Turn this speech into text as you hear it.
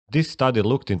This study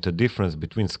looked into difference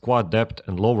between squat depth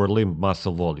and lower limb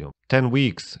muscle volume. 10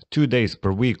 weeks, 2 days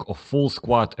per week of full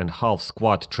squat and half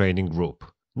squat training group.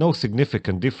 No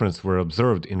significant difference were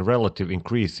observed in relative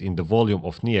increase in the volume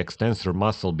of knee extensor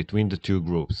muscle between the two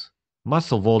groups.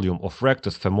 Muscle volume of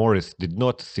rectus femoris did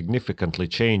not significantly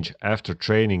change after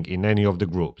training in any of the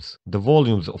groups. The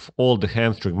volumes of all the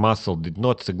hamstring muscle did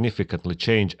not significantly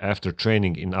change after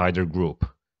training in either group.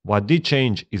 What did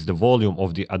change is the volume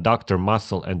of the adductor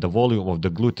muscle and the volume of the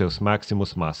gluteus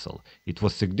maximus muscle. It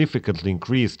was significantly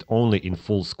increased only in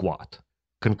full squat.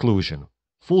 Conclusion.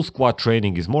 Full squat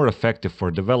training is more effective for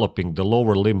developing the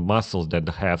lower limb muscles than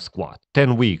the half squat.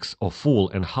 10 weeks of full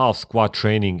and half squat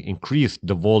training increased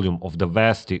the volume of the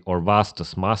vasti or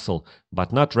vastus muscle,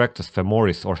 but not rectus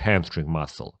femoris or hamstring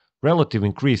muscle. Relative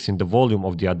increase in the volume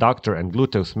of the adductor and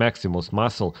gluteus maximus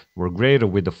muscle were greater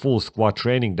with the full squat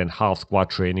training than half squat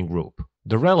training group.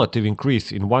 The relative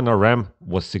increase in 1RM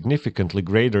was significantly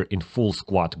greater in full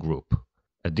squat group.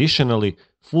 Additionally,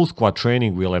 full squat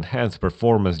training will enhance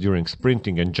performance during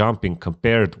sprinting and jumping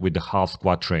compared with the half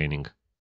squat training.